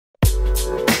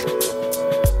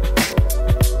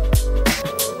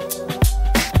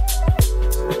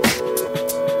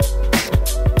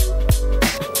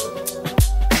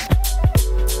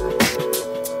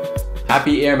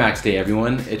Happy Air Max Day,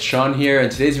 everyone. It's Sean here. In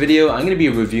today's video, I'm going to be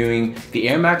reviewing the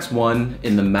Air Max 1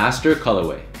 in the Master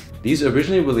colorway. These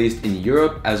originally released in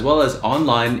Europe as well as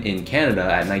online in Canada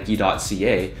at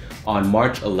Nike.ca on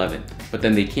March 11th. But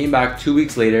then they came back 2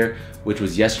 weeks later, which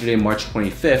was yesterday, March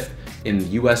 25th,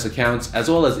 in US accounts as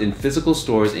well as in physical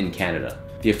stores in Canada.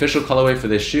 The official colorway for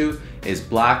this shoe is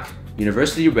black,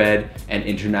 university red, and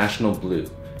international blue.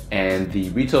 And the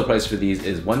retail price for these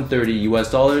is $130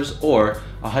 US or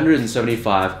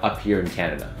 $175 up here in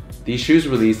Canada. These shoes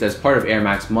released as part of Air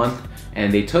Max month,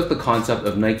 and they took the concept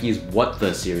of Nike's What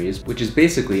The series, which is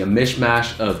basically a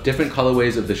mishmash of different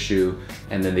colorways of the shoe,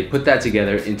 and then they put that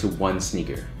together into one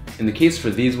sneaker. In the case for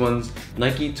these ones,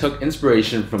 Nike took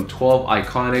inspiration from 12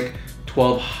 iconic,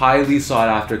 12 highly sought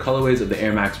after colorways of the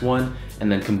Air Max 1, and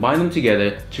then combined them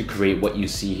together to create what you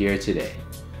see here today.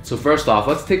 So first off,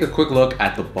 let's take a quick look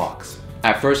at the box.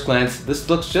 At first glance, this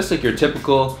looks just like your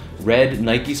typical red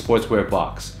Nike sportswear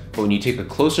box, but when you take a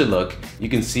closer look, you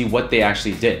can see what they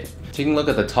actually did. Taking a look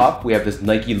at the top, we have this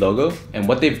Nike logo, and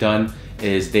what they've done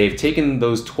is they've taken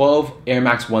those 12 Air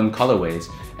Max 1 colorways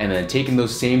and then taken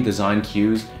those same design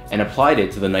cues and applied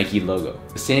it to the Nike logo.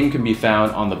 The same can be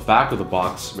found on the back of the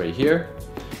box right here,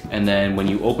 and then when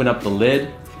you open up the lid,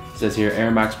 it says here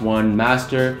Air Max 1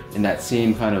 Master in that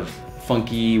same kind of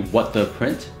funky What The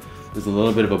print. There's a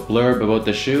little bit of a blurb about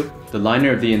the shoe. The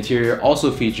liner of the interior also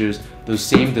features those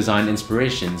same design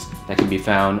inspirations that can be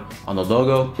found on the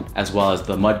logo as well as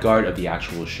the mudguard of the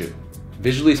actual shoe.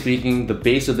 Visually speaking, the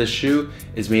base of this shoe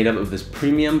is made up of this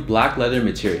premium black leather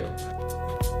material.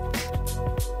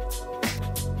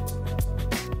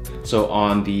 So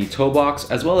on the toe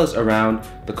box as well as around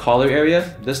the collar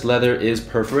area, this leather is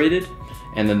perforated,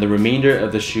 and then the remainder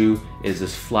of the shoe is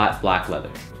this flat black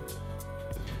leather.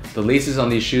 The laces on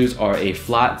these shoes are a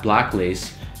flat black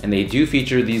lace, and they do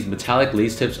feature these metallic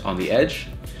lace tips on the edge,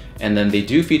 and then they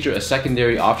do feature a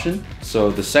secondary option.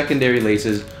 So the secondary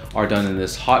laces are done in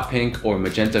this hot pink or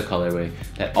magenta colorway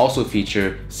that also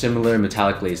feature similar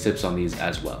metallic lace tips on these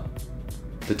as well.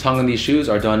 The tongue on these shoes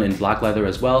are done in black leather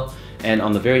as well, and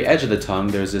on the very edge of the tongue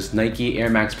there's this Nike Air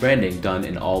Max branding done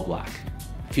in all black.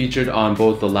 Featured on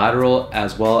both the lateral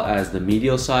as well as the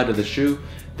medial side of the shoe,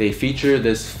 they feature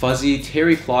this fuzzy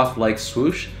terry cloth-like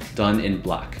swoosh done in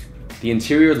black. The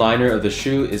interior liner of the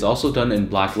shoe is also done in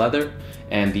black leather,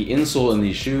 and the insole in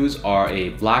these shoes are a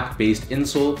black-based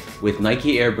insole with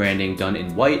Nike Air branding done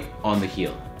in white on the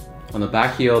heel. On the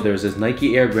back heel, there's this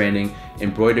Nike Air branding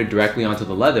embroidered directly onto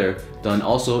the leather, done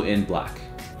also in black.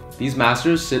 These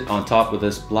masters sit on top of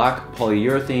this black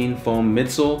polyurethane foam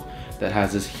midsole that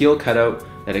has this heel cutout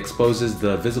that exposes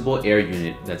the visible air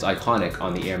unit that's iconic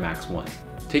on the Air Max 1.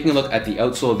 Taking a look at the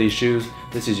outsole of these shoes,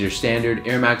 this is your standard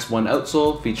Air Max 1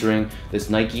 outsole featuring this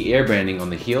Nike Air branding on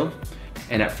the heel.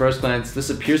 And at first glance, this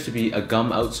appears to be a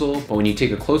gum outsole, but when you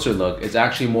take a closer look, it's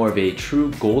actually more of a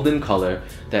true golden color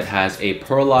that has a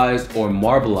pearlized or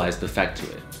marbleized effect to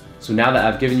it. So now that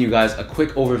I've given you guys a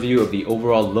quick overview of the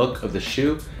overall look of the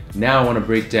shoe, now I want to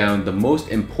break down the most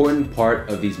important part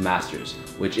of these masters,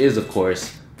 which is of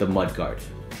course the mudguard.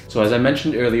 So as I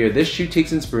mentioned earlier, this shoe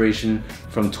takes inspiration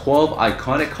from 12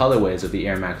 iconic colorways of the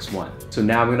Air Max 1. So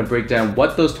now I'm going to break down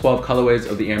what those 12 colorways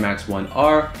of the Air Max 1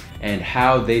 are and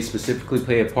how they specifically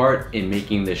play a part in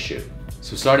making this shoe.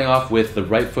 So starting off with the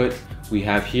right foot, we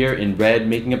have here in red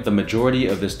making up the majority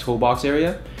of this toe box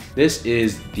area. This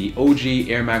is the OG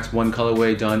Air Max 1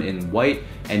 colorway done in white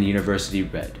and university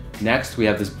red. Next, we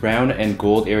have this brown and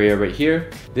gold area right here.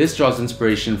 This draws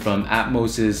inspiration from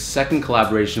Atmos's second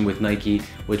collaboration with Nike,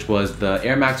 which was the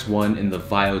Air Max 1 in the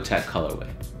Biotech colorway.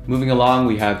 Moving along,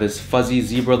 we have this fuzzy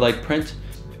zebra-like print,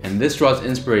 and this draws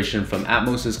inspiration from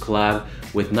Atmos's collab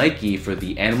with Nike for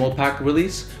the Animal Pack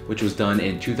release, which was done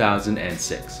in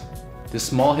 2006. This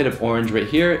small hit of orange right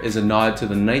here is a nod to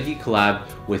the Nike collab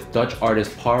with Dutch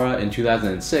artist Para in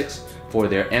 2006 for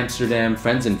their Amsterdam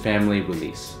Friends and Family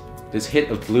release. This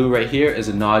hit of blue right here is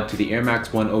a nod to the Air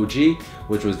Max 1 OG,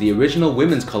 which was the original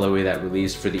women's colorway that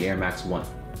released for the Air Max 1.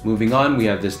 Moving on, we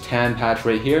have this tan patch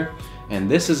right here, and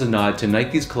this is a nod to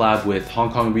Nike's collab with Hong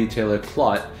Kong retailer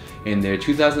Clot in their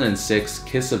 2006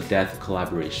 Kiss of Death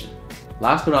collaboration.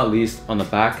 Last but not least, on the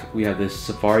back, we have this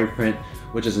safari print,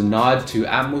 which is a nod to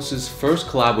Atmos's first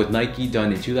collab with Nike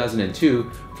done in 2002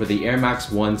 for the Air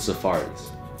Max 1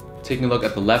 Safaris. Taking a look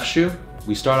at the left shoe,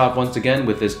 we start off once again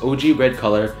with this OG red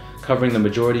color covering the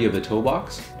majority of the toe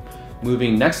box.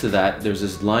 Moving next to that, there's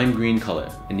this lime green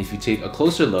color, and if you take a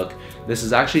closer look, this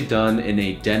is actually done in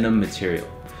a denim material.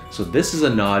 So this is a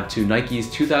nod to Nike's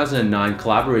 2009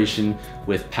 collaboration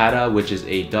with Pata, which is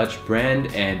a Dutch brand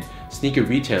and sneaker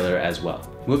retailer as well.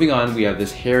 Moving on, we have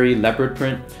this hairy leopard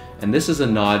print, and this is a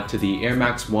nod to the Air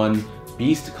Max 1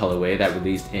 Beast colorway that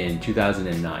released in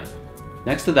 2009.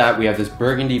 Next to that, we have this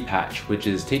burgundy patch, which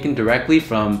is taken directly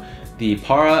from the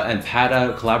Para and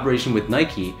Pata collaboration with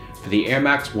Nike for the Air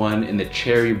Max 1 in the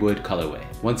cherry wood colorway.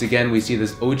 Once again, we see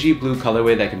this OG blue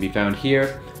colorway that can be found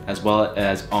here, as well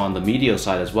as on the medial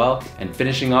side as well. And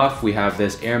finishing off, we have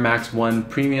this Air Max 1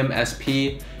 Premium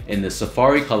SP in the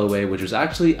Safari colorway, which was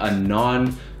actually a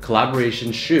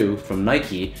non-collaboration shoe from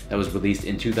Nike that was released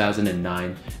in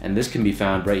 2009, and this can be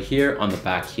found right here on the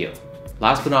back heel.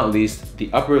 Last but not least,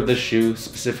 the upper of the shoe,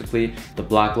 specifically the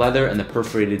black leather and the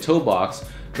perforated toe box,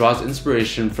 draws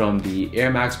inspiration from the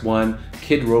Air Max 1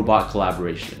 Kid Robot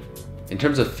collaboration. In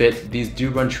terms of fit, these do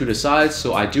run true to size,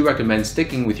 so I do recommend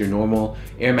sticking with your normal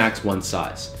Air Max 1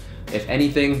 size. If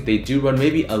anything, they do run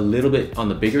maybe a little bit on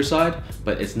the bigger side,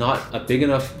 but it's not a big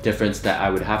enough difference that I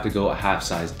would have to go a half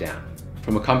size down.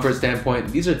 From a comfort standpoint,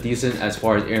 these are decent as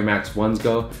far as Air Max 1s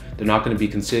go. They're not going to be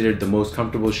considered the most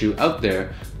comfortable shoe out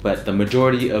there, but the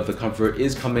majority of the comfort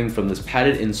is coming from this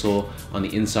padded insole on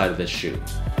the inside of this shoe.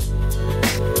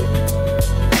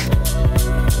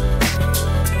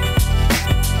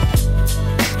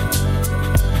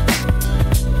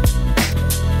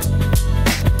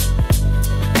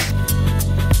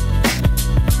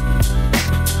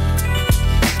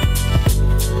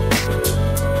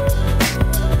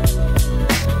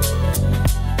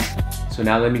 So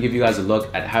now let me give you guys a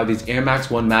look at how these Air Max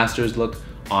 1 Masters look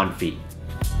on feet.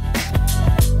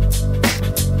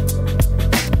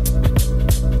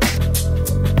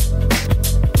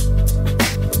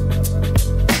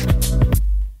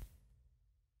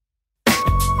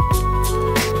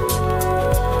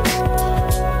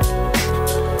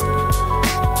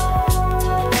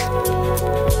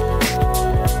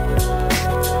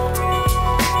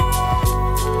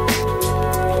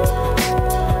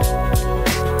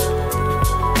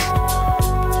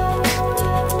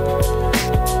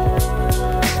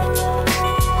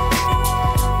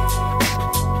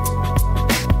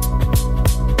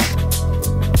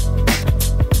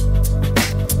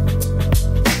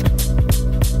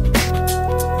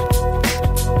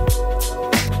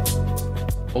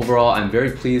 Overall, I'm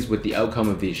very pleased with the outcome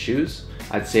of these shoes.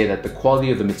 I'd say that the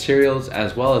quality of the materials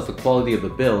as well as the quality of the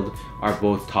build are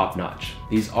both top-notch.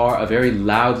 These are a very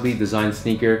loudly designed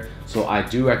sneaker, so I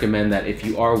do recommend that if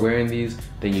you are wearing these,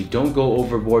 then you don't go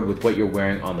overboard with what you're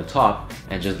wearing on the top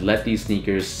and just let these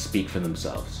sneakers speak for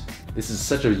themselves. This is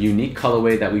such a unique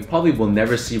colorway that we probably will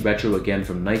never see retro again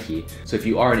from Nike. So if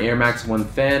you are an Air Max 1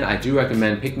 fan, I do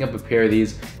recommend picking up a pair of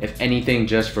these, if anything,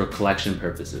 just for collection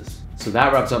purposes. So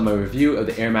that wraps up my review of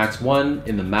the Air Max 1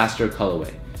 in the Master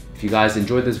colorway. If you guys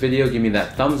enjoyed this video, give me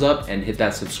that thumbs up and hit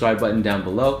that subscribe button down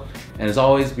below. And as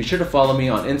always, be sure to follow me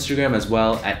on Instagram as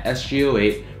well at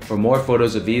SGO8 for more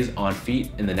photos of these on feet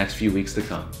in the next few weeks to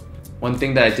come. One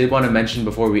thing that I did want to mention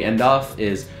before we end off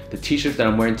is the t-shirt that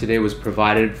I'm wearing today was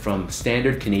provided from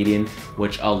Standard Canadian,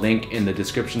 which I'll link in the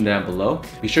description down below.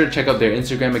 Be sure to check out their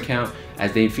Instagram account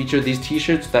as they feature these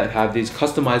t-shirts that have these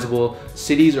customizable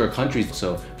cities or countries.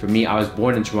 So for me, I was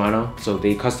born in Toronto, so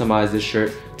they customized this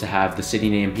shirt to have the city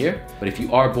name here. But if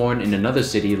you are born in another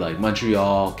city like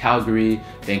Montreal, Calgary,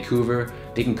 Vancouver,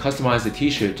 they can customize the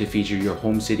t-shirt to feature your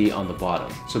home city on the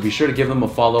bottom. So be sure to give them a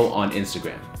follow on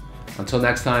Instagram. Until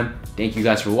next time, thank you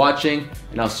guys for watching,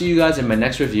 and I'll see you guys in my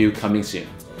next review coming soon.